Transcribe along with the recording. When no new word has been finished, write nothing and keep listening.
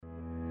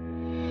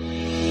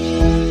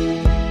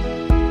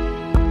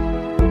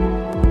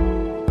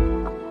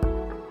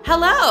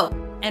Hello,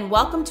 and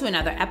welcome to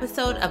another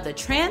episode of the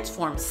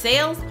Transform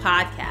Sales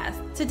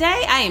Podcast.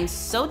 Today, I am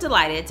so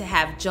delighted to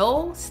have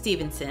Joel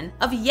Stevenson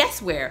of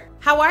Yesware.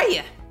 How are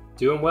you?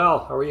 Doing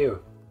well. How are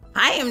you?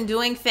 I am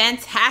doing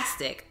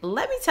fantastic.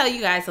 Let me tell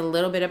you guys a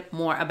little bit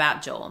more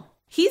about Joel.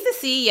 He's the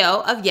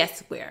CEO of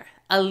Yesware,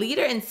 a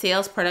leader in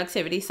sales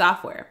productivity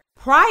software.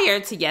 Prior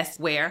to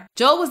Yesware,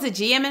 Joel was the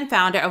GM and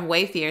founder of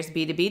Wayfair's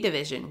B2B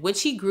division,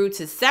 which he grew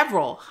to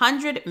several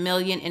 $100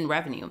 million in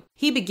revenue.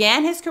 He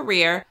began his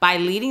career by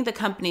leading the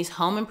company's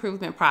home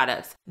improvement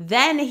products.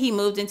 Then he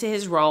moved into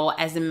his role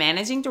as the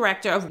managing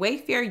director of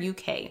Wayfair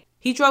UK.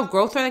 He drove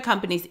growth for the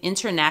company's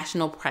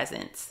international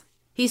presence.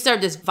 He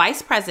served as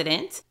vice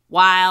president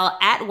while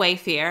at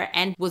Wayfair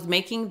and was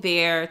making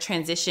their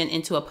transition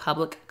into a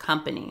public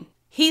company.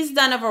 He's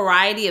done a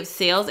variety of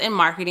sales and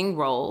marketing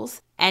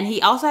roles, and he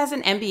also has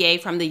an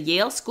MBA from the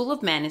Yale School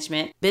of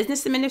Management,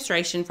 Business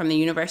Administration from the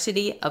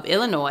University of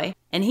Illinois,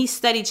 and he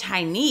studied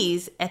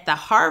Chinese at the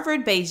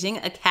Harvard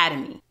Beijing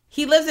Academy.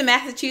 He lives in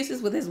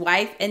Massachusetts with his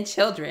wife and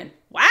children.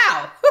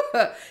 Wow,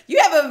 you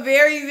have a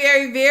very,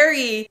 very,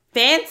 very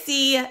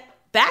fancy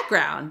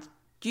background.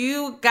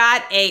 You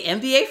got an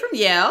MBA from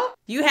Yale.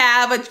 You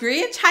have a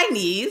degree in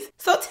Chinese.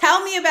 So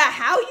tell me about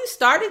how you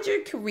started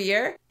your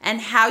career and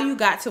how you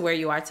got to where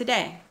you are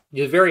today.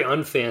 A very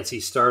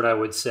unfancy start, I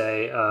would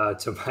say,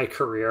 to my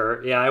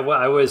career. Yeah,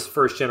 I was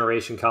first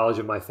generation college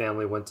in my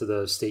family, went to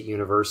the state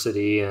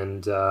university,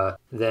 and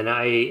then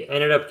I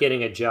ended up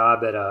getting a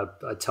job at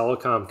a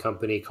telecom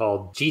company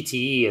called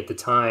GTE at the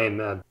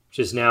time, which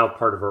is now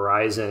part of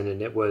Verizon.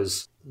 And it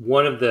was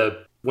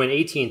when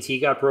AT&T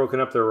got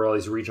broken up, there were all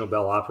these regional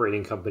bell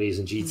operating companies,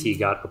 and GTE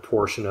got a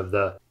portion of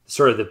the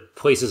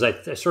places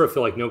I sort of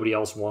feel like nobody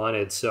else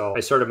wanted. So I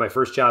started my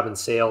first job in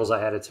sales. I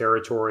had a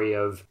territory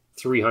of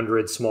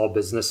 300 small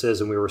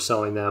businesses, and we were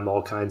selling them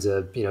all kinds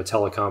of,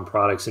 telecom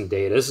products and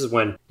data. This is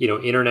when,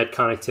 internet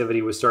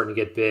connectivity was starting to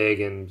get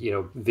big, and,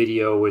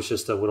 video was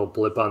just a little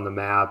blip on the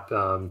map.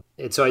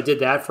 And so I did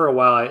that for a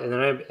while. And then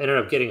I ended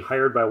up getting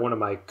hired by one of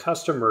my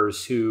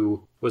customers,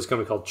 who was a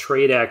company called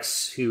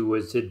TradeX, who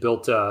had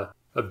built a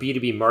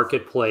B2B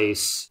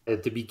marketplace.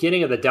 At the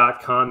beginning of the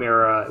 .com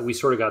era, we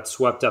sort of got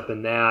swept up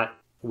in that.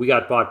 We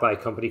got bought by a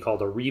company called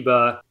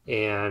Ariba,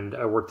 and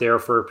I worked there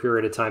for a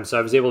period of time. So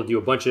I was able to do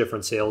a bunch of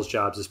different sales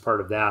jobs as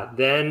part of that.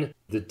 Then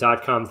the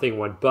 .com thing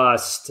went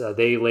bust.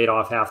 They laid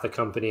off half the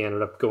company,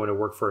 ended up going to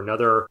work for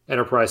another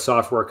enterprise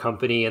software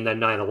company. And then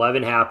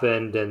 9/11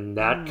 happened, and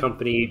that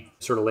company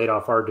sort of laid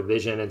off our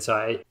division. And so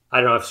I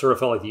don't know, I sort of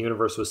felt like the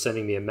universe was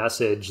sending me a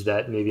message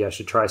that maybe I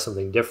should try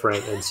something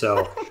different. And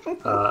so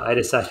I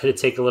decided to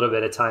take a little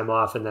bit of time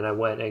off, and then I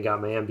went and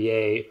got my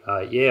MBA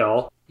at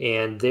Yale.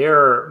 And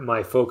there,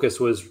 my focus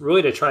was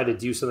really to try to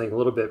do something a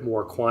little bit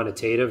more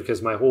quantitative,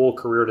 because my whole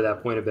career to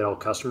that point had been all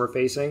customer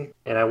facing,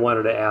 and I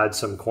wanted to add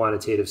some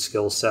quantitative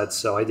skill sets.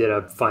 So I did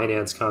a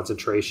finance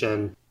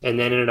concentration, and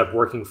then ended up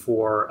working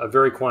for a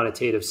very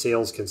quantitative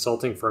sales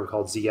consulting firm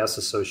called ZS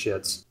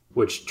Associates,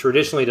 which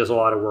traditionally does a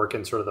lot of work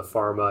in sort of the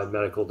pharma and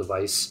medical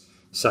device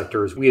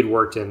sectors. We had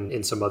worked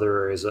in some other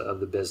areas of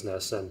the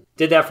business and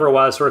did that for a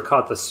while. Sort of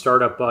caught the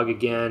startup bug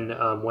again.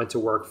 Went to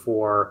work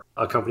for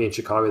a company in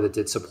Chicago that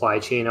did supply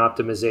chain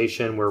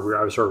optimization, where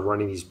I was sort of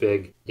running these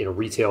big,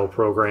 retail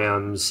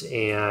programs.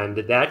 And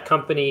that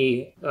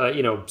company,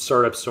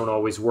 startups don't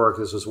always work.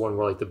 This was one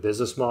where like the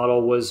business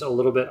model was a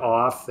little bit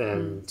off.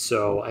 And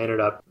so I ended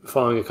up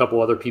following a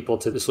couple other people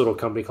to this little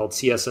company called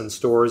CSN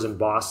Stores in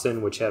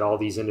Boston, which had all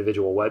these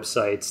individual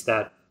websites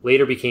that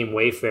later became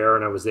Wayfair,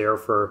 and I was there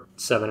for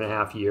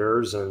 7.5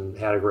 years and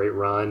had a great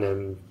run.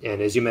 And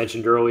as you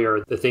mentioned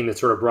earlier, the thing that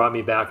sort of brought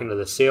me back into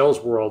the sales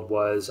world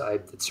was I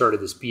started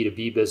this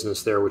B2B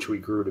business there, which we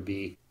grew to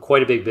be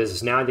quite a big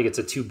business. Now I think it's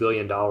a $2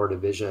 billion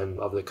division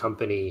of the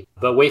company.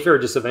 But Wayfair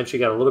just eventually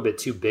got a little bit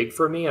too big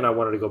for me, and I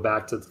wanted to go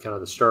back to kind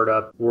of the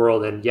startup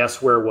world. And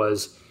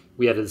Yesware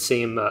we had the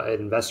same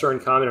investor in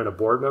common and a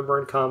board member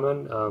in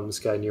common, this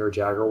guy Neeraj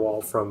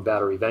Agarwal from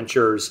Battery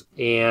Ventures.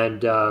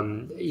 And,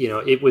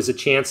 it was a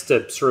chance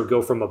to sort of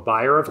go from a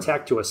buyer of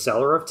tech to a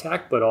seller of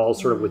tech, but all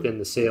sort of within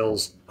the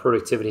sales,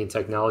 productivity, and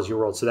technology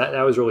world. So that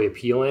was really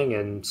appealing.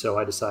 And so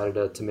I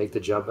decided to make the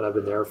jump, and I've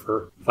been there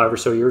for 5 or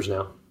so years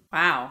now.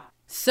 Wow.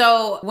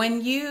 So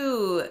when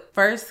you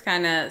first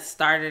kind of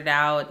started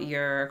out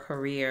your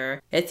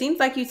career, it seems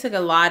like you took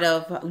a lot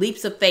of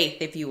leaps of faith,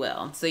 if you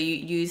will. So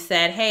you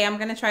said, hey, I'm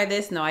going to try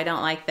this. No, I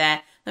don't like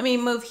that. Let me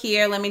move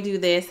here. Let me do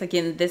this.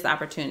 Again, this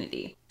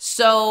opportunity.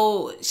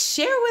 So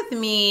share with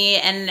me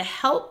and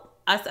help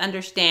us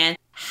understand,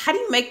 how do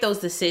you make those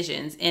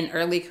decisions in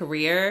early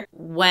career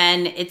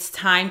when it's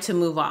time to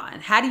move on?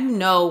 How do you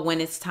know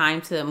when it's time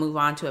to move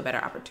on to a better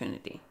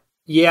opportunity?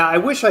 Yeah, I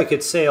wish I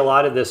could say a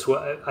lot of this.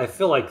 I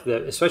feel like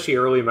especially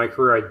early in my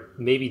career, I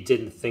maybe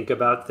didn't think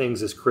about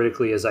things as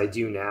critically as I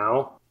do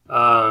now.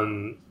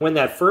 When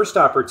that first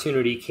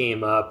opportunity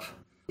came up,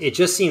 it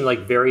just seemed like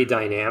very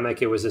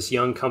dynamic. It was this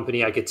young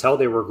company. I could tell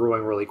they were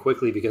growing really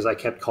quickly because I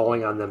kept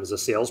calling on them as a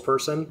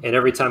salesperson. And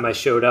every time I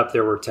showed up,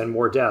 there were 10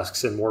 more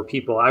desks and more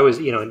people. I was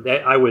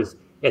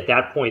at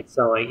that point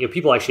selling,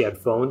 people actually had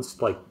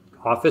phones, like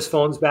office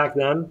phones back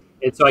then.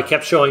 And so I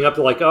kept showing up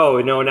to like,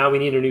 oh, no, now we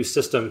need a new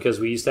system because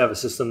we used to have a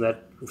system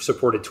that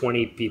supported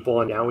 20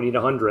 people and now we need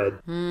 100.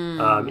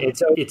 And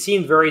so it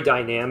seemed very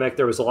dynamic.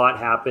 There was a lot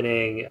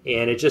happening.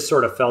 And it just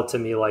sort of felt to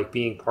me like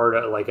being part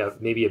of like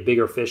maybe a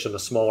bigger fish in a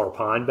smaller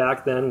pond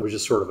back then was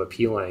just sort of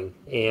appealing.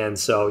 And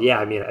so, yeah,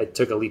 I mean, I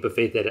took a leap of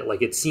faith that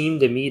it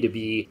seemed to me to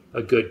be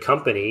a good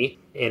company.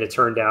 And it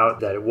turned out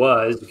that it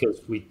was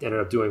because we ended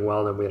up doing well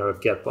and then we ended up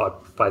getting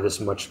bought by this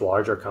much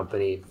larger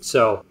company.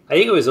 So I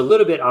think it was a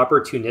little bit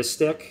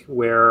opportunistic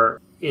where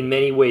in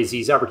many ways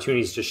these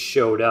opportunities just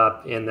showed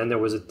up and then there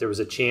was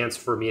a chance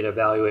for me to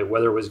evaluate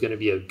whether it was going to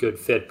be a good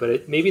fit.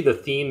 But maybe the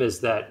theme is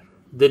that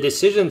the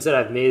decisions that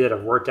I've made that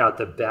have worked out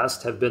the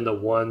best have been the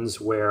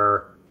ones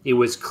where it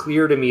was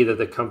clear to me that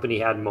the company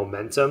had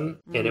momentum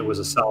and it was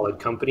a solid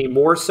company,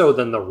 more so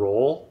than the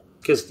role.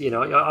 Because,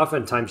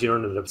 oftentimes you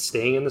don't end up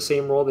staying in the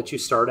same role that you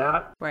start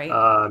at. Right.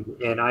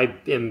 And I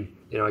am,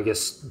 I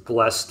guess,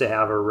 blessed to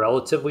have a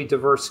relatively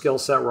diverse skill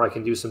set where I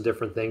can do some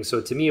different things.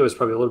 So to me, it was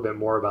probably a little bit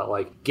more about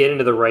like get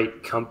into the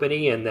right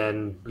company. And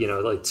then,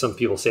 like some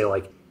people say,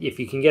 like, if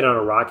you can get on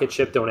a rocket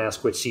ship, don't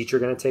ask which seat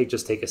you're going to take,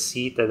 just take a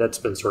seat. That's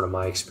been sort of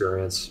my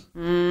experience.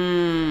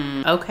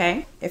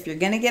 Okay. If you're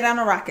going to get on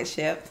a rocket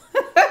ship,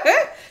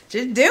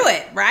 just do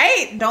it,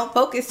 right? Don't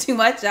focus too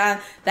much on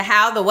the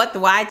how, the what, the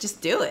why, just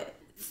do it.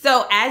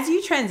 So as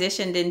you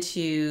transitioned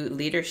into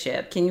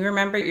leadership, can you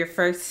remember your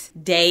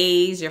first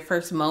days, your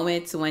first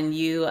moments when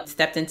you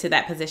stepped into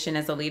that position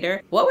as a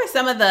leader? What were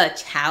some of the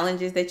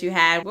challenges that you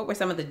had? What were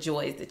some of the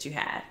joys that you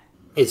had?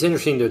 It's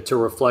interesting to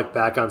reflect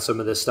back on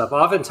some of this stuff.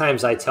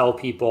 Oftentimes I tell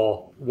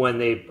people when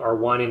they are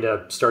wanting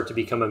to start to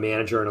become a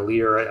manager and a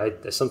leader,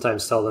 I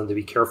sometimes tell them to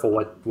be careful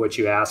what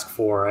you ask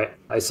for.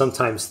 I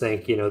sometimes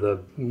think,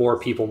 the more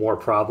people, more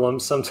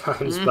problems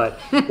sometimes, but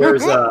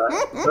there's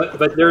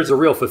a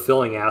real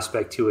fulfilling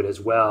aspect to it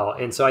as well.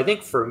 And so I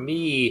think for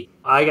me,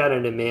 I got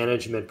into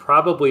management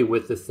probably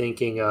with the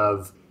thinking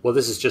of, well,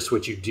 this is just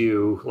what you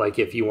do. Like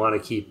if you want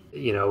to keep,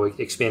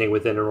 expanding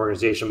within an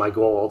organization, my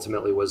goal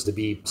ultimately was to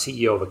be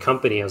CEO of a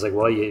company. I was like,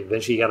 well,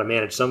 eventually you got to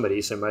manage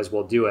somebody, so I might as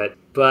well do it.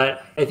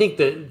 But I think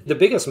the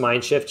biggest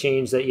mind shift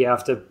change that you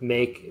have to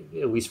make,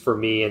 at least for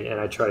me, and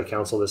I try to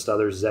counsel this to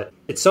others, is that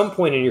at some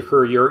point in your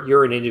career,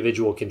 you're an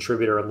individual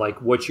contributor. And like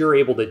what you're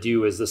able to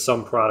do is the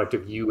sum product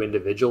of you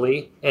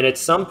individually. And at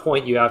some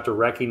point, you have to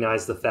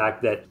recognize the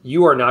fact that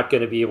you are not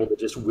going to be able to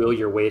just will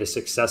your way to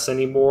success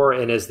anymore.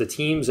 And as the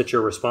teams that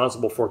you're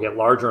responsible for get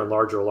larger and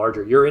larger and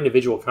larger, your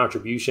individual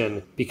contribution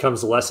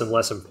becomes less and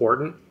less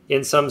important.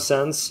 In some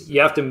sense,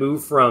 you have to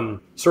move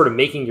from sort of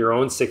making your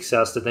own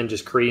success to then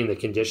just creating the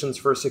conditions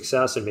for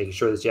success and making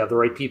sure that you have the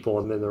right people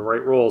and in the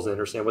right roles and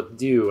understand what to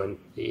do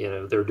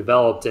and, they're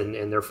developed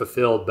and they're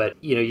fulfilled. But,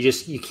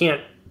 you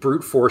can't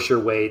brute force your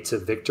way to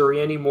victory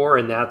anymore.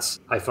 And that's,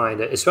 I find,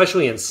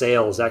 especially in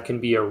sales, that can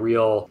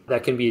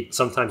be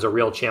sometimes a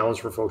real challenge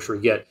for folks where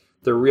you get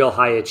the real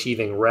high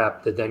achieving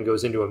rep that then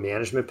goes into a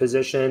management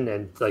position,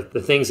 and like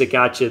the things that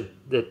got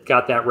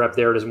that rep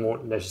there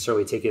won't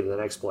necessarily take you to the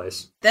next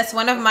place. That's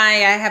one of I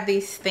have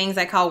these things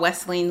I call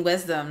Wesleyan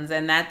wisdoms,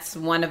 and that's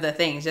one of the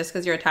things. Just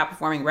because you're a top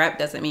performing rep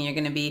doesn't mean you're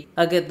going to be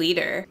a good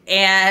leader.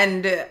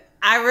 And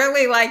I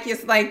really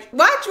it's like,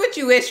 watch what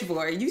you wish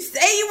for. You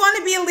say you want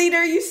to be a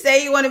leader, you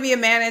say you want to be a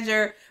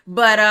manager,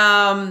 but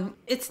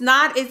it's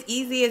not as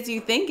easy as you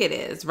think it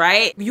is,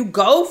 right? You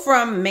go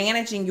from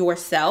managing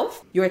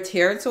yourself, your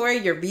territory,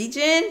 your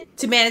region,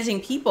 to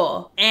managing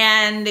people.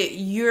 And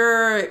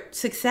your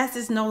success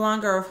is no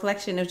longer a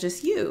reflection of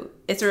just you.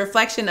 It's a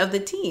reflection of the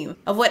team,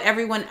 of what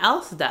everyone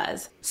else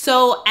does.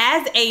 So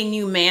as a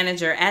new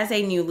manager, as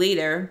a new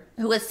leader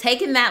who has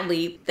taken that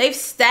leap, they've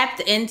stepped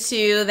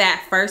into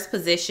that first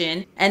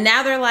position. And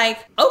now they're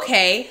like,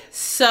 okay,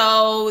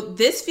 so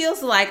this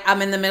feels like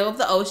I'm in the middle of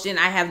the ocean.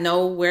 I have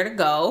nowhere to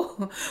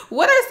go.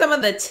 What are some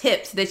of the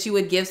tips that you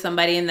would give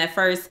somebody in the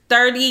first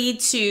 30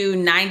 to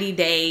 90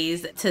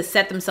 days to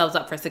set themselves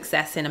up for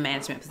success in a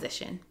management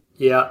position?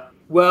 Yeah.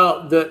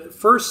 Well, the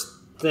first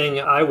thing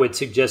I would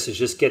suggest is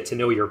just get to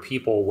know your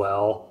people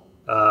well.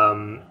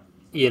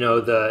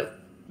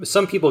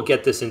 Some people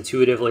get this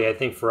intuitively. I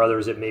think for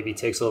others, it maybe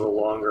takes a little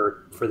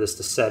longer for this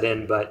to set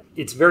in, but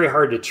it's very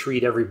hard to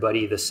treat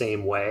everybody the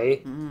same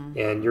way. Mm-hmm.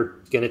 And you're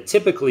going to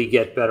typically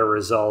get better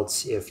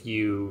results if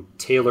you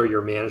tailor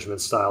your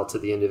management style to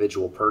the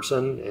individual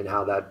person and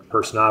how that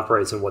person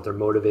operates and what they're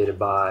motivated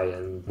by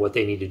and what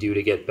they need to do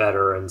to get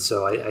better. And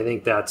so I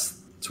think that's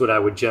what I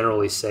would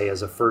generally say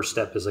as a first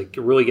step is like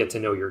really get to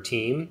know your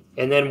team.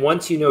 And then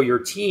once you know your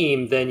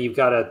team, then you've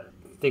got to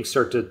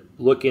start to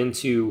look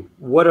into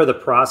what are the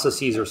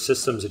processes or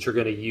systems that you're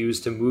going to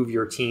use to move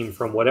your team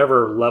from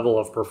whatever level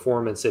of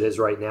performance it is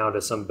right now to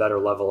some better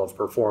level of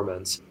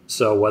performance.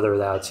 So whether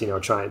that's,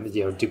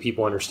 do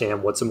people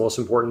understand what's the most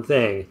important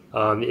thing?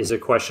 Is it a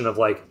question of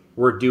like,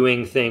 we're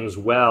doing things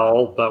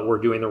well, but we're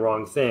doing the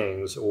wrong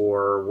things,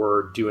 or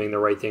we're doing the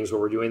right things,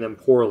 but we're doing them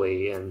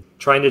poorly, and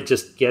trying to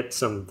just get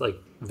some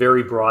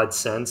very broad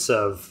sense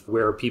of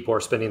where people are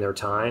spending their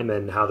time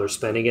and how they're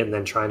spending it, and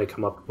then trying to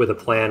come up with a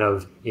plan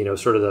of,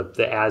 sort of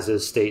the as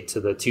is state to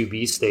the to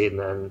be state. And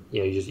then,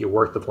 you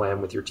work the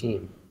plan with your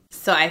team.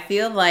 So I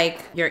feel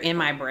like you're in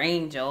my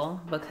brain, Joel,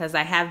 because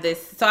I have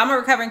this. So I'm a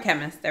recovering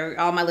chemist.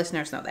 All my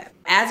listeners know that.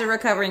 As a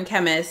recovering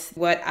chemist,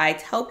 what I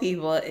tell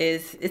people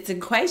is it's an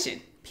equation.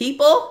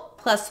 People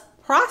plus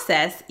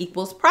process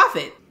equals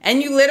profit.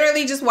 And you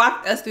literally just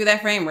walked us through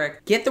that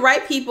framework. Get the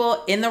right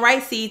people in the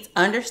right seats,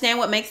 understand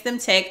what makes them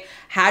tick.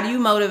 How do you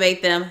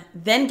motivate them?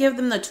 Then give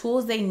them the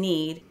tools they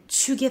need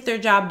to get their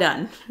job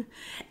done.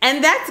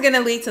 And that's going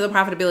to lead to the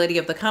profitability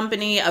of the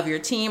company, of your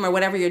team, or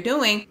whatever you're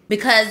doing.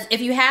 Because if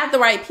you have the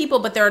right people,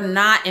 but they're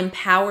not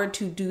empowered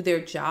to do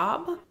their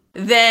job,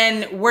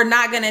 then we're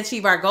not going to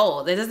achieve our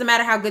goals. It doesn't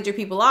matter how good your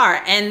people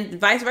are. And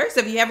vice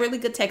versa, if you have really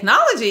good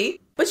technology,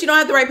 but you don't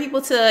have the right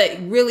people to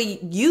really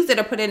use it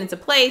or put it into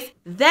place,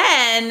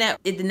 then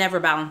it never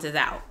balances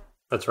out.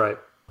 That's right.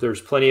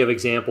 There's plenty of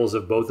examples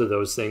of both of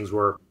those things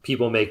where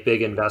people make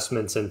big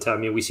investments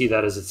into, we see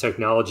that as a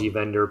technology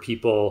vendor.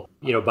 People,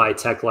 buy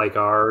tech like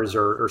ours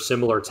or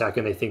similar tech,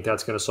 and they think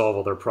that's going to solve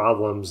all their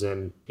problems.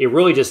 And it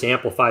really just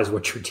amplifies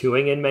what you're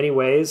doing in many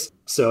ways.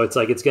 So it's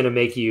like, it's going to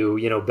make you,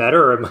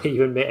 better.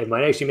 It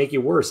might actually make you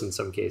worse in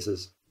some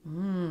cases.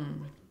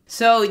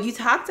 So you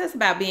talked to us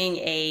about being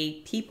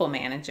a people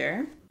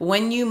manager.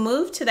 When you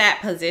move to that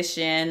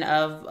position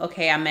of,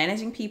 okay, I'm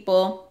managing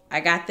people, I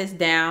got this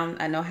down,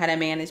 I know how to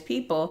manage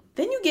people,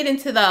 then you get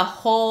into the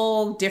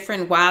whole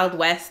different wild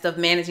west of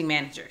managing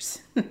managers.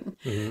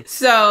 Mm-hmm.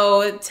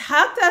 So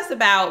talk to us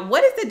about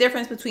what is the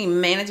difference between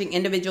managing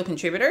individual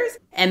contributors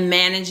and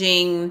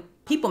managing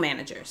people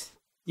managers?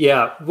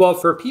 Yeah, well,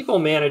 for people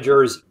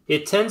managers,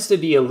 it tends to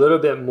be a little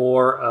bit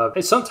more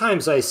of,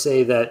 sometimes I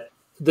say that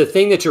the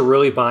thing that you're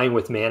really buying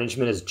with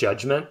management is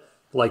judgment.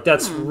 Like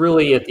that's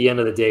really at the end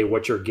of the day,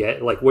 what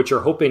you're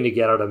hoping to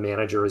get out of a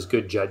manager is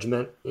good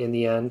judgment in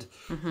the end.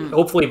 Mm-hmm.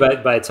 Hopefully by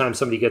the time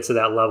somebody gets to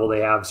that level, they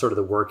have sort of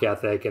the work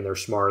ethic and they're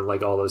smart,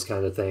 like all those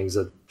kind of things,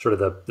 that sort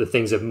of the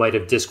things that might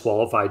have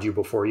disqualified you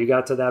before you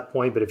got to that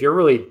point. But if you're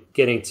really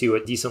getting to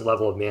a decent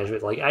level of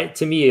management,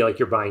 to me,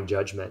 you're buying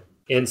judgment.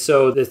 And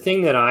so the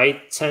thing that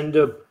I tend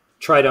to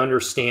try to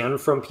understand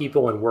from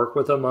people and work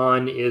with them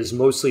on is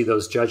mostly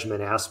those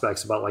judgment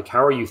aspects about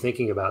how are you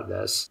thinking about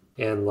this?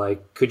 And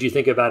could you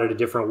think about it a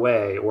different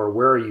way? Or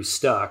where are you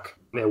stuck?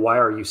 And why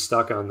are you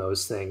stuck on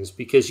those things?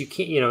 Because you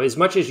can't, as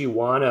much as you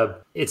want to,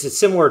 it's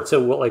similar to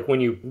what,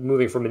 when you're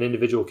moving from an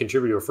individual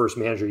contributor to first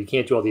manager, you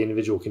can't do all the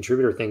individual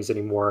contributor things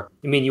anymore.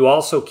 You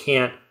also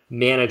can't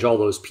manage all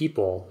those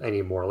people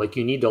anymore.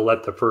 You need to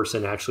let the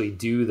person actually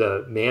do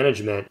the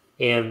management.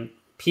 And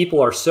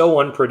people are so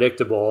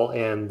unpredictable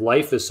and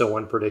life is so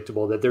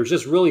unpredictable that there's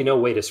just really no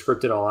way to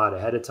script it all out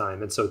ahead of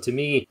time. And so to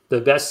me,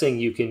 the best thing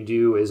you can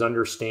do is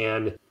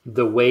understand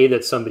the way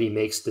that somebody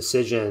makes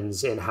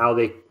decisions and how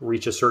they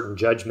reach a certain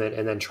judgment,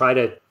 and then try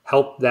to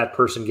help that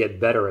person get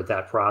better at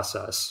that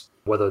process,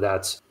 whether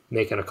that's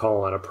making a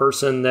call on a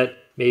person that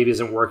maybe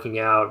isn't working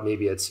out.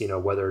 Maybe it's,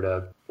 whether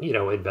to,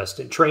 invest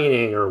in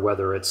training, or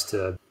whether it's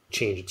to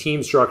change a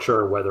team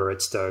structure, or whether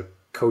it's to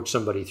coach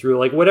somebody through,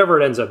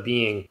 whatever it ends up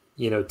being.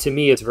 To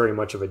me, it's very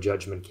much of a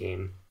judgment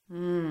game.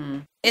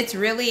 It's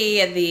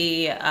really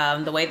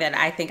the way that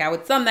I think I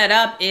would sum that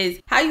up is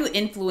how you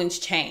influence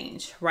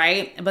change,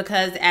 right?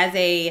 Because as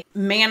a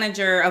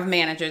manager of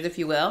managers, if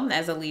you will,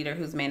 as a leader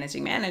who's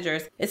managing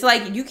managers, it's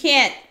you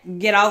can't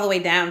get all the way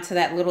down to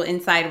that little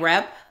inside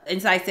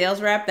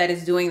sales rep that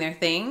is doing their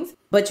things.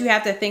 But you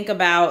have to think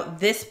about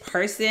this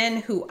person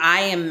who I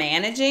am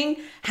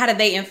managing, how do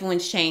they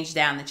influence change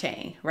down the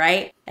chain,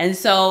 right? And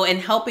so in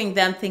helping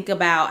them think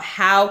about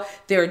how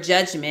their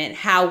judgment,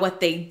 how what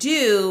they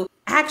do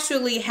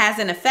actually has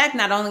an effect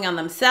not only on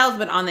themselves,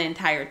 but on the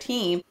entire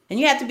team. And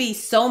you have to be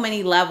so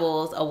many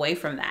levels away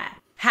from that.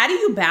 How do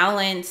you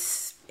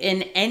balance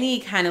in any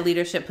kind of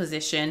leadership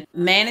position,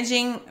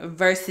 managing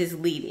versus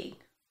leading?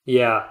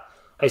 Yeah,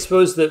 I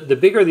suppose the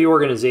bigger the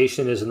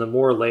organization is and the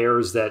more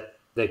layers that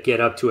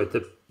get up to it,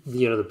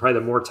 probably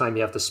the more time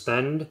you have to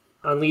spend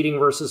on leading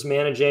versus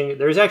managing.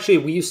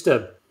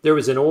 There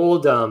was an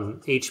old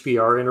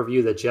HBR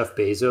interview that Jeff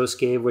Bezos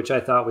gave, which I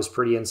thought was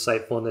pretty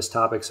insightful in this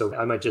topic. So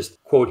I might just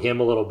quote him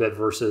a little bit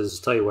versus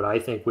tell you what I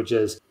think, which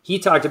is he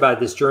talked about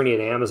this journey at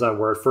Amazon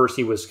where at first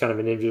he was kind of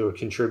an individual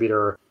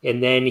contributor.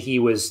 And then he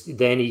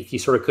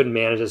sort of couldn't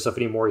manage this stuff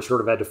anymore. He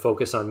sort of had to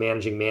focus on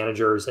managing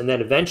managers. And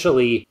then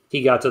eventually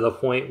he got to the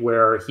point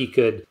where he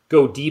could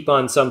go deep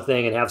on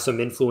something and have some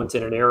influence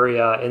in an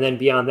area. And then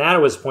beyond that, it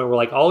was a point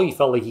where all he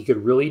felt like he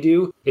could really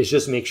do is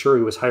just make sure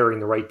he was hiring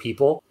the right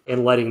people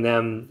and letting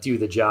them do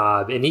the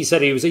job. And he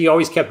said he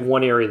always kept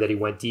one area that he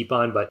went deep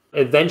on, but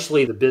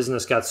eventually the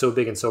business got so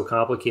big and so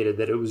complicated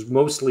that it was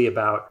mostly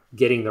about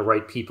getting the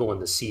right people in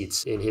the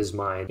seats in his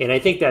mind. And I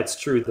think that's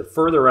true. The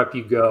further up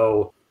you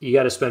go, you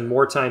got to spend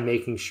more time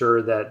making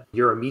sure that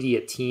your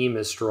immediate team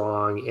is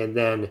strong, and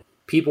then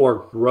people are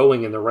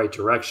growing in the right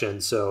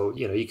direction. So,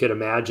 you could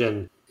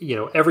imagine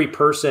every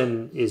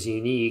person is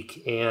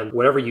unique, and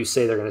whatever you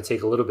say, they're going to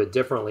take a little bit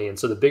differently. And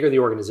so the bigger the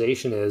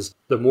organization is,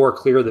 the more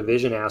clear the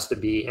vision has to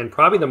be, and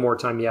probably the more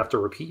time you have to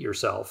repeat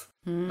yourself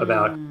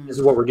about this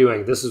is what we're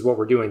doing, this is what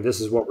we're doing, this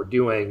is what we're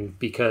doing,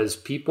 because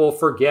people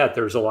forget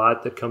there's a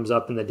lot that comes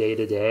up in the day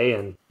to day.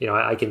 And,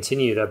 I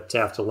continue to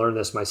have to learn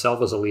this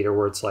myself as a leader,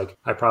 where it's like,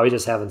 I probably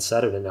just haven't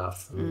said it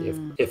enough.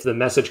 If the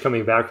message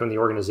coming back from the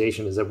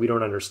organization is that we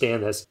don't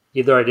understand this,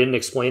 either I didn't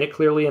explain it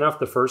clearly enough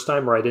the first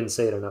time, or I didn't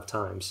say it enough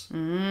times.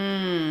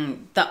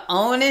 The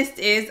onus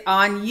is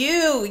on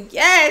you.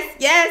 Yes,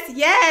 yes,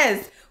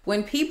 yes.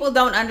 When people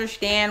don't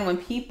understand, when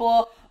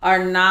people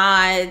are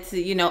not,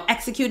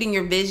 executing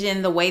your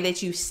vision the way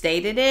that you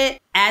stated it,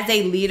 as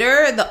a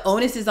leader, the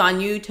onus is on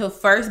you to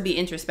first be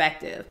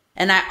introspective.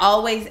 And I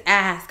always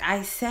ask,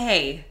 I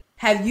say,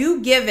 have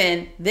you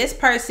given this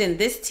person,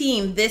 this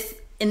team, this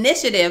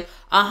initiative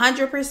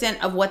 100%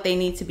 of what they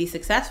need to be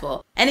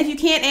successful? And if you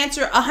can't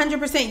answer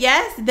 100%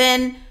 yes,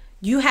 then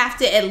you have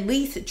to at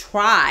least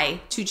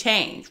try to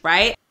change,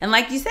 right? And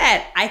like you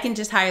said, I can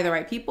just hire the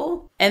right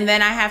people. And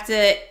then I have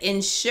to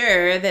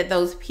ensure that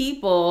those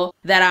people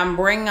that I'm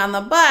bringing on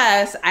the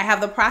bus, I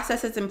have the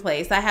processes in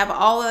place. I have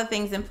all of the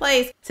things in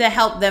place to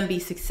help them be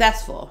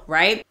successful,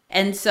 right?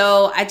 And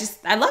so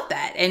I love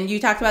that. And you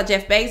talked about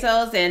Jeff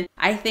Bezos, and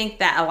I think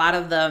that a lot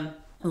of the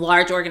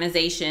large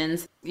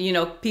organizations,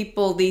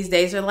 people these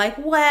days are like,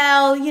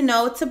 well,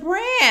 it's a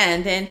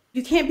brand and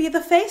you can't be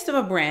the face of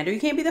a brand, or you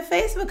can't be the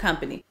face of a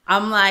company.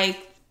 I'm like,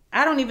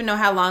 I don't even know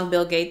how long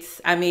Steve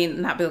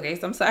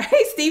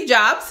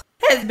Jobs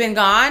has been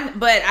gone,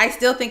 but I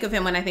still think of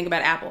him when I think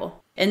about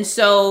Apple. And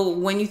so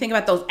when you think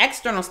about those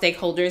external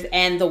stakeholders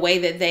and the way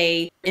that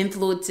they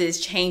influences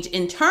change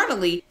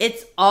internally,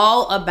 it's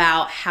all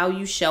about how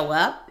you show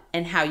up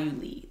and how you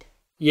lead.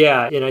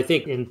 Yeah, and I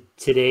think in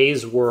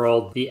today's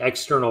world, the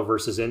external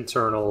versus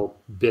internal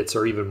bits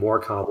are even more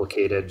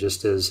complicated,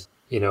 just as,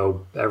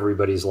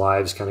 everybody's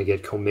lives kind of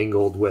get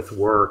commingled with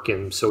work,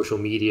 and social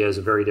media is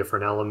a very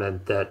different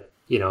element that,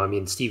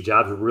 Steve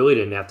Jobs really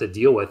didn't have to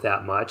deal with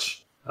that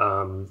much,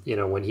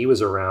 when he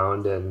was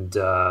around, and,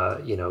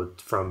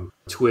 from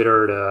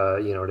Twitter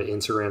to, to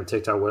Instagram,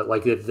 TikTok,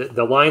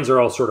 the lines are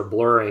all sort of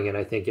blurring, and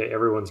I think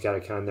everyone's got to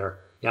kind of,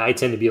 I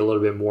tend to be a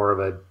little bit more of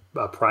a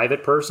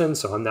private person,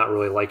 so I'm not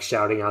really like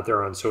shouting out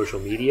there on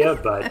social media,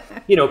 but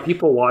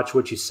people watch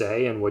what you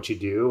say and what you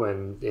do,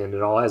 and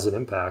it all has an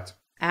impact.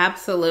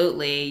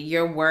 Absolutely.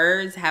 Your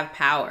words have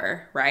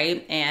power,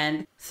 right?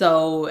 And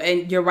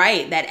you're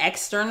right, that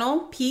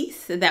external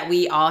piece that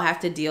we all have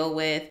to deal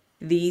with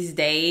these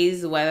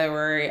days, whether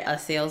we're a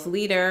sales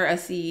leader, a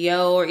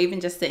CEO, or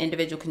even just an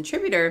individual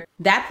contributor,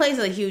 that plays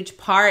a huge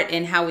part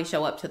in how we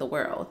show up to the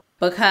world.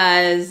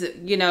 Because,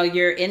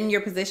 you're in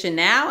your position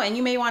now and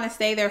you may want to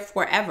stay there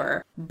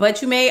forever,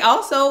 but you may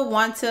also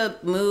want to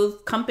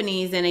move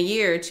companies in a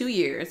year, 2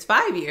 years,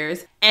 5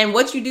 years. And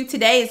what you do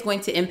today is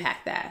going to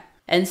impact that.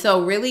 And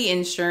so really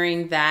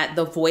ensuring that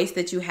the voice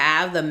that you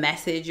have, the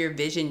message, your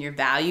vision, your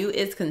value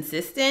is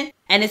consistent,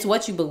 and it's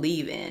what you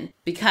believe in.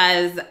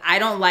 Because I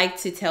don't like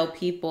to tell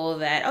people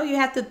that, you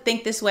have to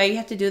think this way, you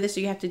have to do this,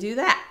 or you have to do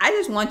that. I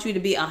just want you to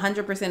be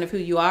 100% of who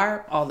you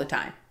are all the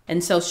time.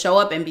 And so show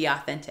up and be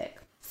authentic.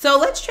 So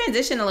let's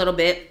transition a little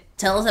bit.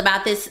 Tell us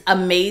about this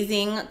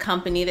amazing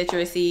company that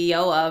you're a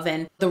CEO of,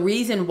 and the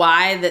reason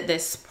why that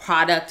this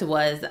product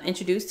was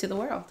introduced to the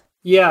world.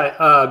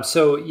 Yeah,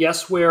 so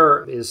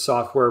Yesware is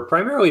software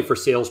primarily for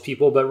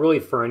salespeople, but really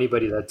for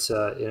anybody that's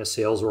in a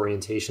sales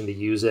orientation to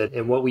use it.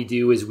 And what we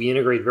do is we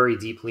integrate very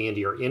deeply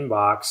into your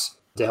inbox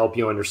to help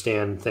you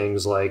understand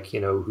things like,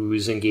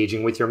 who's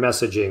engaging with your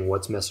messaging,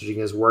 what's messaging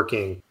is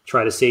working,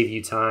 try to save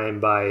you time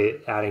by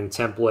adding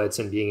templates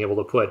and being able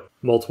to put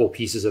multiple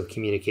pieces of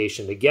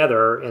communication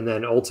together. And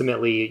then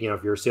ultimately,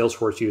 if you're a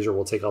Salesforce user,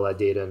 we'll take all that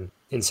data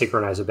and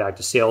synchronize it back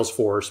to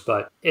Salesforce.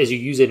 But as you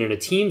use it in a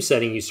team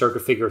setting, you start to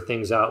figure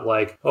things out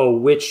like,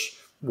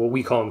 what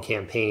we call them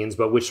campaigns,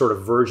 but which sort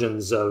of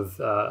versions of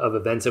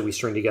events that we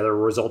string together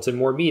results in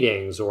more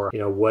meetings, or,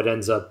 what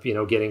ends up,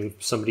 getting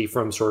somebody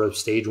from sort of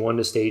stage 1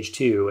 to stage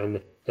 2. And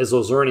as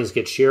those learnings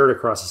get shared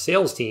across a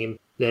sales team,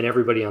 then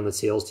everybody on the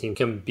sales team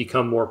can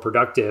become more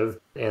productive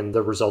and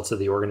the results of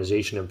the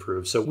organization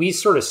improve. So we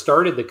sort of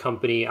started the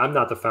company. I'm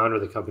not the founder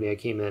of the company. I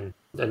came in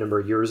a number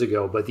of years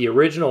ago, but the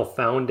original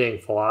founding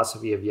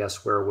philosophy of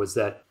Yesware was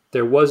that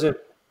there wasn't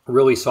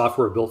really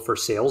software built for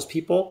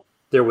salespeople.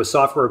 There was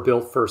software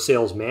built for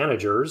sales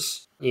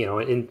managers,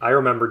 and I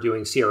remember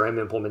doing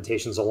CRM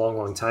implementations a long,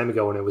 long time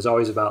ago, and it was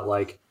always about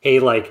hey,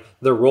 the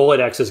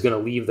Rolodex is going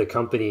to leave the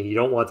company, and you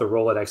don't want the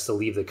Rolodex to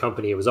leave the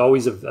company. It was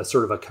always a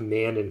sort of a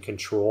command and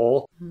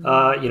control. You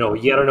got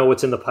to know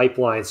what's in the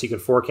pipeline so you can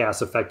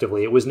forecast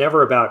effectively. It was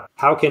never about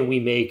how can we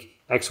make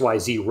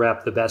XYZ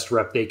rep the best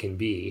rep they can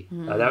be.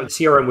 That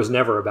CRM was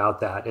never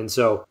about that. And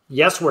so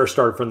Yesware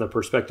started from the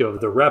perspective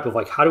of the rep of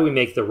like, how do we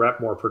make the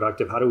rep more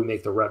productive? How do we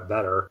make the rep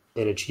better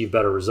and achieve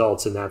better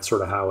results? And that's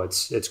sort of how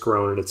it's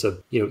grown. And it's a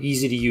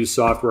easy to use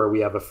software. We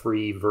have a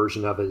free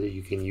version of it that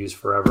you can use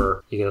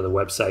forever. You get on the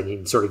website and you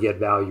can sort of get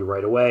value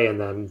right away. And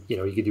then,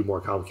 you can do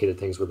more complicated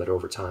things with it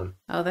over time.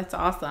 Oh, that's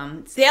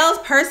awesome.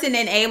 Salesperson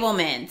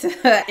enablement.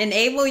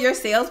 Enable your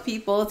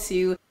salespeople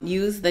to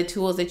use the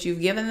tools that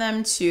you've given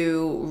them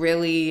to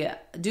really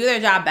do their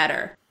job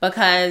better.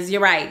 Because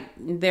you're right,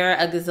 there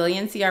are a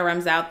gazillion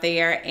CRMs out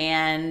there,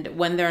 and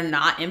when they're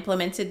not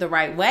implemented the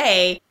right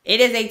way,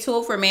 it is a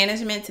tool for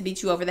management to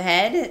beat you over the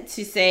head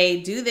to say,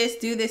 do this,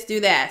 do this,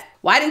 do that.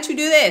 Why didn't you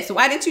do this?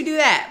 Why didn't you do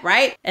that?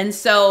 Right? And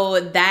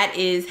so that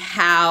is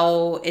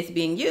how it's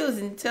being used,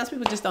 and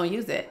salespeople just don't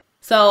use it.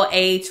 So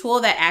a tool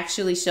that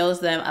actually shows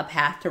them a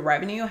path to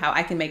revenue, how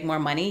I can make more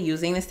money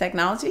using this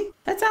technology,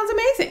 that sounds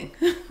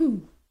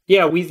amazing.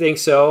 Yeah, we think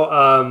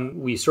so.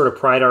 We sort of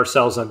pride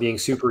ourselves on being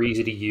super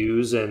easy to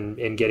use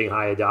and getting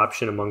high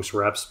adoption amongst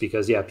reps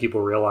because,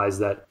 people realize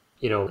that,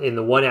 in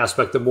the one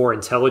aspect, the more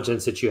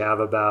intelligence that you have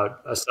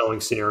about a selling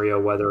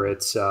scenario, whether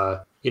it's,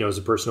 is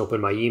a person open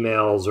my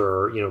emails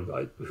or,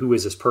 who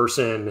is this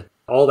person?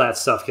 All that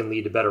stuff can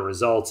lead to better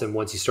results. And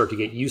once you start to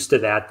get used to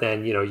that,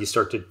 then, you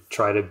start to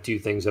try to do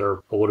things that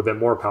are a little bit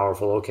more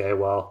powerful. Okay,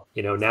 well,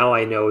 now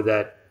I know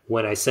that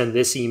when I send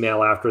this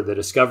email after the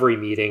discovery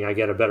meeting, I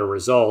get a better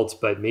result,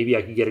 but maybe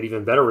I could get an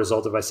even better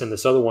result if I send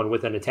this other one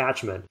with an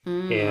attachment.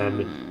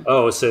 And,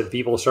 so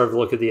people start to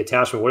look at the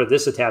attachment. What if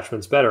this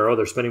attachment's better? Oh,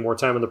 they're spending more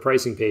time on the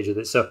pricing page of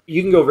this. So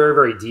you can go very,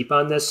 very deep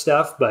on this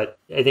stuff, but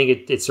I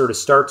think it sort of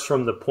starts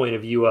from the point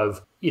of view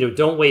of,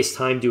 don't waste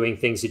time doing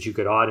things that you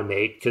could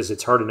automate because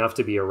it's hard enough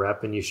to be a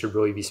rep and you should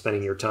really be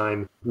spending your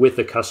time with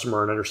the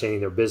customer and understanding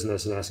their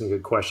business and asking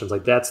good questions.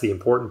 Like that's the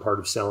important part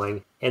of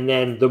selling. And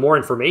then the more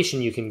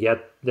information you can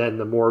get, then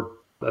the more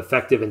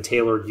effective and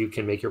tailored you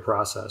can make your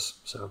process.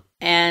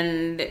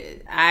 And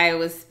I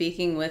was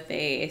speaking with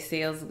a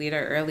sales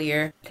leader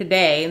earlier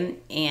today,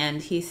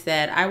 and he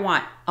said, I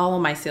want all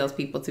of my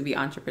salespeople to be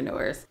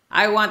entrepreneurs.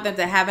 I want them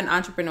to have an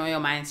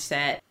entrepreneurial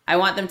mindset. I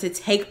want them to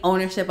take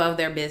ownership of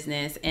their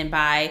business, and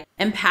by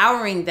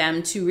empowering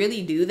them to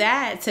really do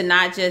that, to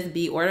not just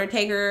be order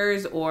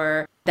takers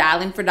or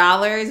dialing for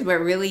dollars, but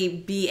really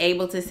be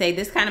able to say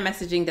this kind of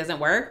messaging doesn't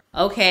work.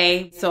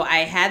 Okay, so I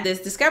had this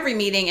discovery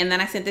meeting and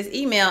then I sent this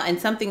email and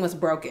something was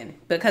broken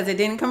because it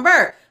didn't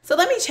convert. So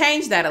let me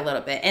change that a little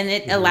bit. And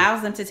it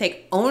allows them to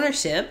take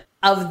ownership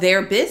of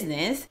their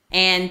business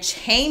and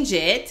change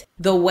it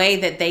the way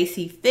that they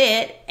see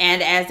fit.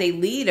 And as a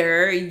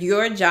leader,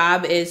 your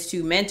job is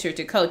to mentor,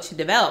 to coach, to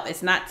develop.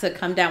 It's not to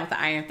come down with the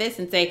iron fist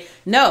and say,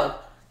 no,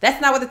 that's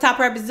not what the top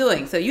rep is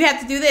doing. So you have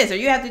to do this or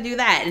you have to do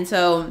that. And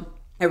so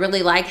I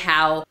really like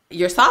how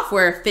your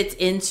software fits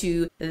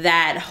into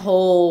that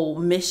whole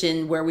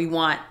mission where we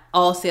want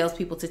all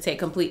salespeople to take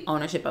complete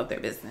ownership of their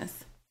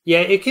business. Yeah,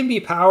 it can be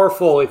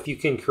powerful if you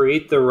can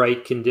create the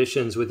right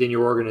conditions within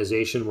your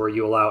organization where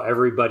you allow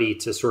everybody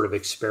to sort of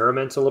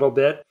experiment a little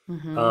bit.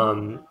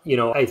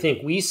 I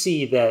think we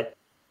see that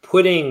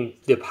putting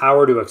the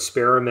power to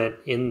experiment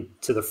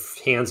into the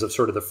hands of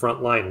sort of the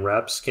frontline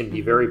reps can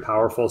be very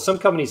powerful. Some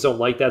companies don't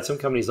like that. Some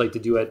companies like to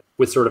do it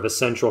with sort of a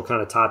central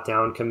kind of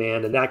top-down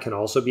command, and that can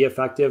also be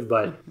effective.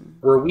 But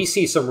where we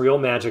see some real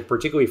magic,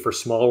 particularly for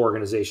small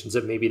organizations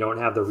that maybe don't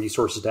have the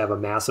resources to have a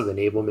massive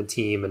enablement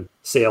team and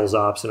sales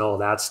ops and all of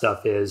that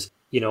stuff is,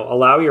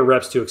 allow your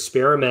reps to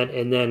experiment.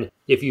 And then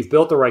if you've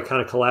built the right kind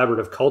of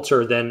collaborative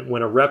culture, then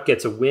when a rep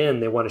gets a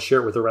win, they want to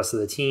share it with the rest of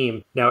the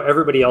team. Now,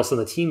 everybody else on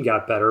the team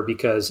got better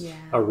because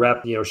a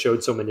rep,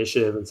 showed some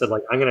initiative and said,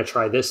 like, I'm going to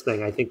try this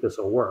thing. I think this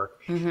will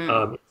work.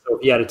 So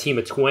if you had a team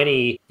of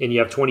 20 and you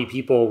have 20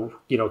 people,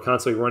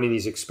 constantly running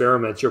these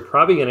experiments, you're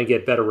probably going to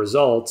get better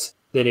results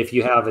than if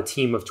you have a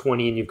team of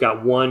 20 and you've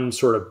got one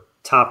sort of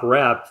top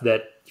rep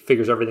that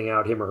figures everything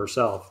out, him or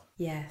herself.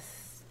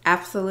 Yes,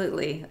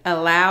 absolutely.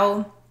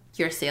 Allow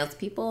your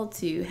salespeople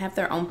to have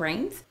their own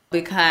brains,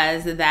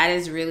 because that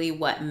is really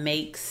what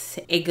makes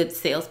a good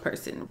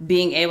salesperson.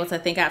 Being able to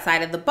think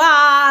outside of the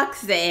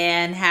box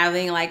and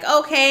having like,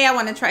 okay, I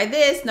want to try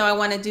this. No, I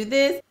want to do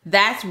this.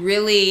 That's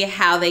really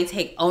how they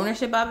take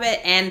ownership of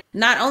it. And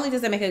not only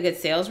does it make a good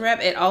sales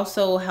rep, it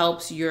also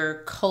helps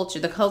your culture,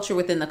 the culture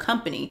within the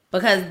company,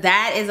 because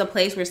that is a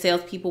place where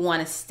salespeople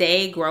want to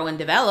stay, grow, and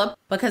develop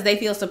because they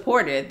feel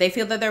supported. They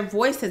feel that their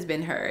voice has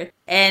been heard.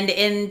 And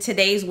in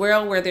today's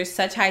world where there's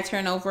such high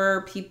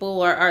turnover,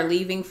 people are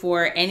leaving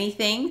for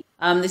anything.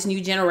 This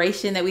new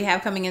generation that we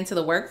have coming into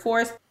the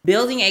workforce,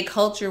 building a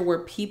culture where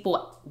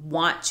people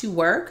want to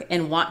work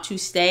and want to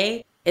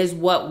stay is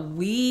what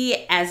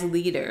we as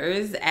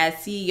leaders, as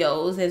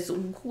CEOs, as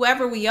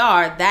whoever we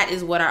are, that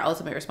is what our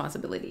ultimate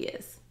responsibility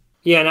is.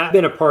 Yeah, and I've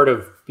been a part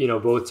of,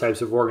 both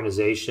types of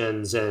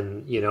organizations.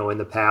 And, in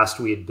the past,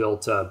 we had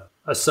built a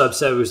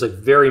subset. It was like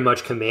very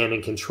much command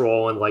and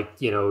control and like,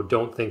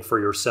 don't think for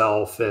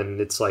yourself. And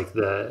it's like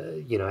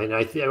and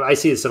I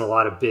see this in a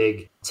lot of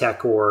big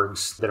tech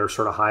orgs that are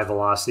sort of high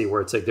velocity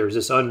where it's like there's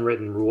this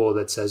unwritten rule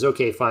that says,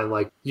 okay, fine,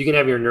 like you can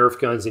have your Nerf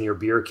guns and your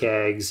beer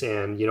kegs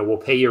and, we'll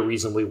pay you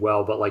reasonably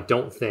well, but like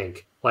don't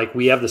think. Like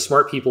we have the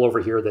smart people over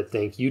here that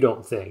think, you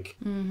don't think.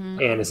 Mm-hmm.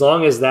 And as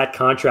long as that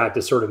contract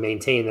is sort of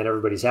maintained, then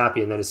everybody's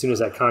happy. And then as soon as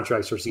that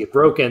contract starts to get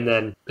broken,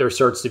 then there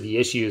starts to be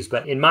issues.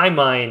 But in my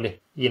mind,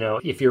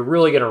 if you're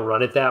really going to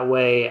run it that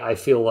way, I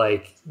feel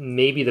like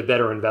maybe the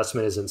better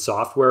investment is in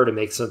software to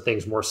make some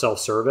things more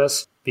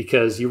self-service,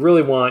 because you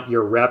really want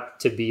your rep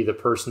to be the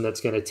person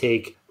that's going to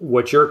take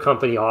what your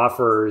company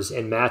offers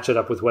and match it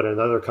up with what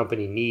another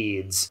company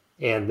needs.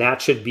 And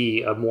that should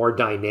be a more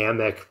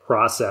dynamic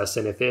process.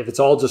 And if it's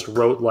all just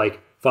rote, like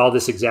follow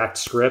this exact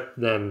script,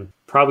 then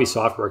probably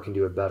software can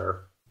do it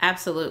better.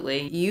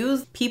 Absolutely.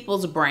 Use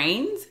people's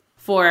brains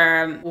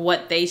for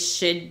what they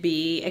should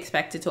be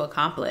expected to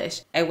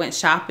accomplish. I went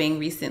shopping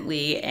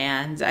recently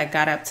and I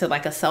got up to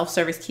like a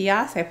self-service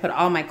kiosk. I put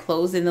all my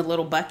clothes in the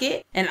little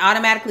bucket and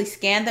automatically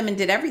scanned them and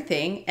did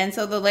everything. And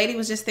so the lady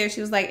was just there.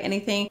 She was like,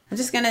 anything, I'm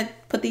just going to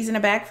put these in a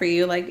bag for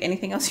you. Like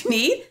anything else you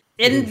need?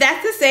 And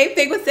that's the same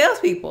thing with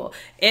salespeople.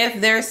 If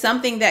there's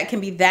something that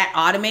can be that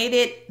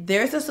automated,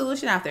 there's a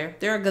solution out there.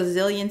 There are a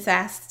gazillion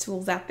SaaS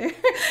tools out there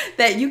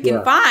that you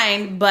can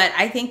find. But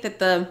I think that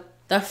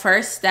the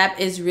first step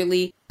is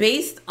really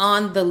based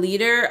on the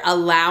leader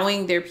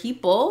allowing their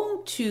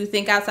people to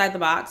think outside the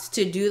box,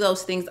 to do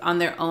those things on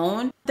their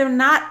own. They're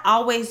not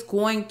always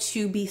going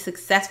to be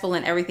successful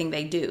in everything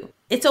they do.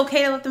 It's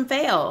okay to let them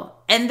fail.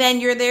 And then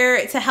you're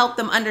there to help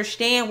them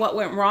understand what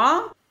went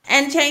wrong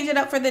and change it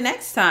up for the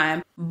next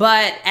time.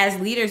 But as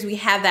leaders, we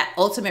have that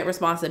ultimate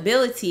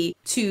responsibility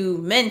to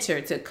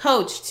mentor, to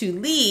coach, to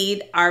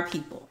lead our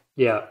people.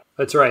 Yeah,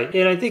 that's right.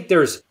 And I think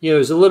there's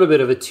a little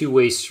bit of a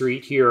two-way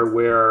street here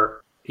where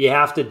you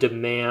have to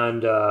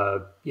demand,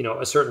 a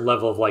certain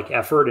level of like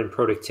effort and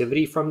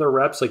productivity from the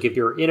reps. Like if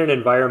you're in an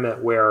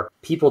environment where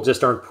people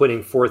just aren't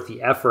putting forth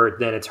the effort,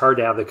 then it's hard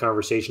to have the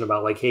conversation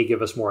about like, hey,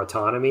 give us more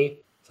autonomy.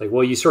 It's like,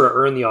 well, you sort of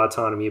earn the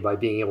autonomy by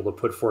being able to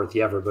put forth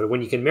the effort. But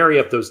when you can marry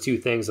up those two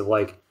things of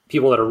like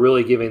people that are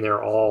really giving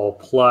their all,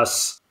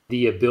 plus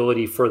the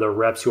ability for the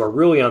reps who are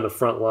really on the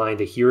front line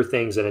to hear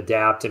things and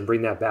adapt and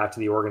bring that back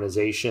to the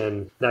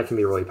organization, that can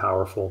be really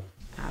powerful.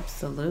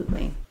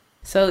 Absolutely.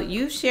 So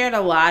you've shared a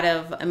lot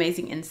of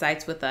amazing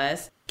insights with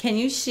us. Can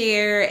you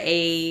share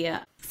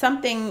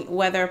something,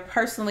 whether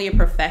personally or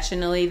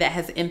professionally, that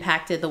has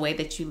impacted the way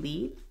that you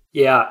lead?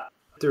 Yeah.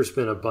 There's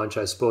been a bunch,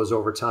 I suppose,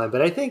 over time.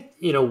 But I think,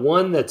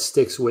 one that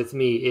sticks with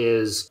me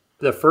is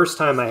the first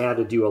time I had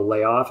to do a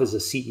layoff as a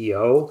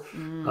CEO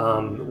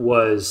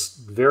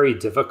was very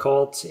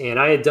difficult. And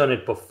I had done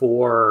it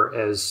before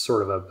as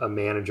sort of a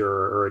manager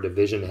or a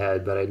division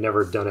head, but I'd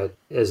never done it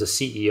as a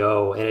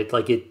CEO. And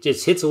it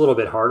just hits a little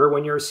bit harder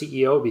when you're a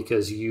CEO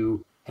because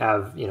you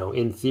have,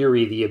 in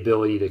theory, the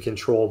ability to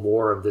control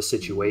more of the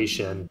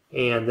situation.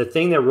 And the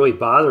thing that really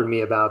bothered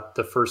me about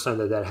the first time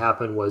that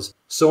happened was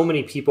so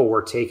many people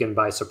were taken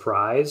by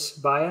surprise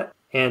by it.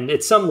 And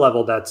at some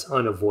level, that's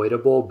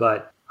unavoidable.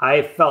 But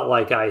I felt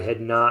like I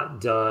had not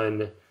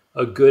done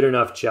a good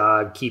enough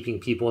job keeping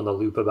people in the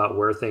loop about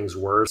where things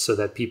were so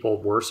that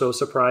people were so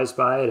surprised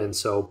by it. And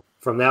so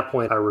from that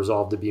point, I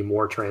resolved to be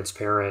more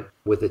transparent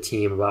with the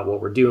team about what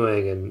we're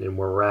doing and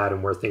where we're at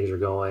and where things are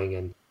going.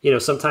 And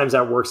sometimes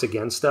that works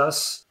against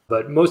us,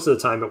 but most of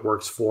the time it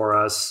works for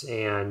us,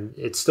 and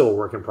it's still a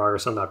work in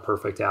progress. I'm not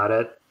perfect at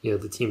it.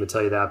 The team would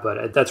tell you that,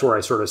 but that's where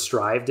I sort of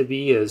strive to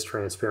be as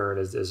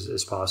transparent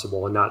as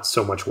possible and not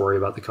so much worry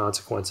about the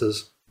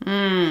consequences.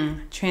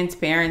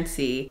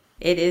 Transparency.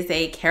 It is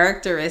a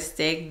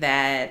characteristic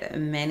that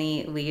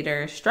many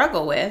leaders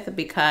struggle with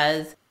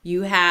because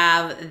you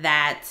have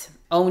that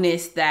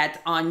onus that's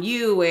on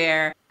you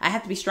where I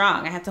have to be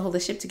strong. I have to hold the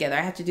ship together.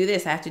 I have to do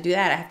this. I have to do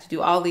that. I have to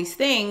do all these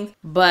things.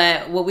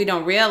 But what we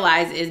don't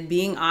realize is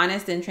being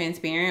honest and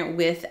transparent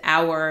with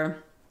our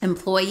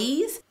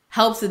employees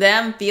helps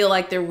them feel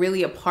like they're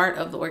really a part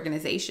of the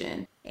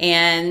organization.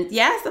 And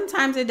yeah,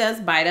 sometimes it does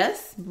bite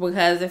us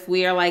because if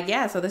we are like,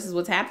 yeah, so this is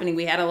what's happening.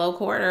 We had a low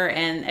quarter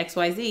and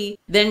XYZ,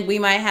 then we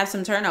might have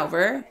some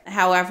turnover.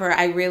 However,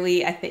 I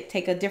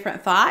take a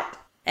different thought.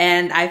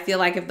 And I feel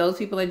like if those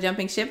people are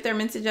jumping ship, they're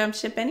meant to jump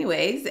ship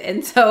anyways.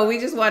 And so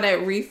we just want to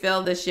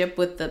refill the ship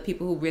with the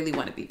people who really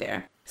want to be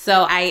there.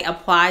 So I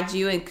applaud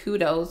you and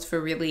kudos for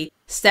really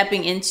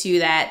stepping into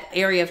that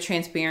area of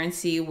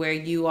transparency where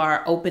you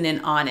are open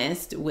and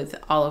honest with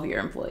all of your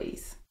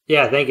employees.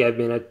 Yeah, thank you. I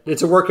mean,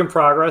 it's a work in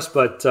progress,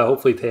 but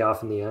hopefully pay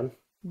off in the end.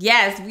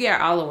 Yes, we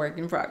are all a work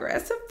in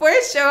progress, for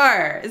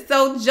sure.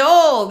 So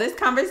Joel, this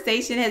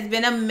conversation has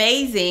been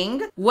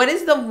amazing. What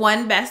is the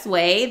one best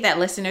way that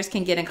listeners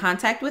can get in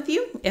contact with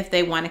you if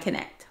they want to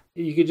connect?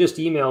 You could just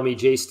email me,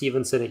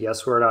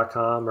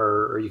 jstevenson@yesware.com,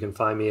 or you can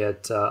find me on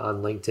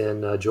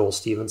LinkedIn, Joel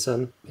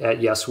Stevenson at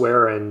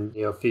Yesware. And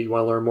if you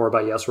want to learn more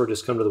about Yesware,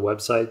 just come to the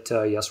website,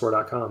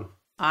 yesware.com.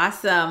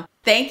 Awesome.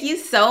 Thank you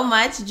so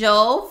much,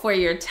 Joel, for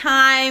your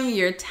time,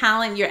 your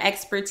talent, your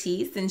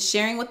expertise, and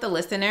sharing with the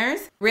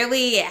listeners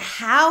really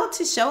how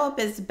to show up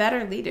as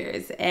better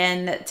leaders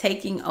and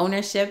taking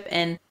ownership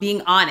and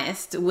being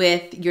honest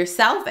with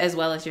yourself as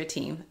well as your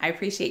team. I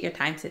appreciate your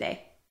time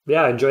today.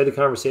 Yeah, I enjoyed the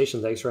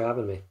conversation. Thanks for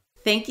having me.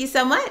 Thank you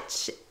so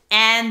much.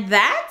 And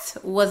that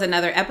was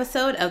another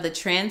episode of the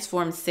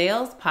Transform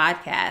Sales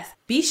Podcast.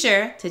 Be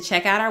sure to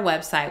check out our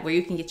website where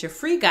you can get your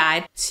free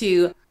guide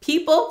to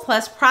people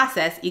plus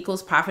process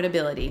equals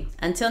profitability.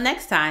 Until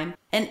next time,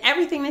 in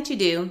everything that you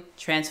do,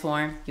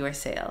 transform your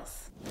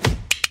sales.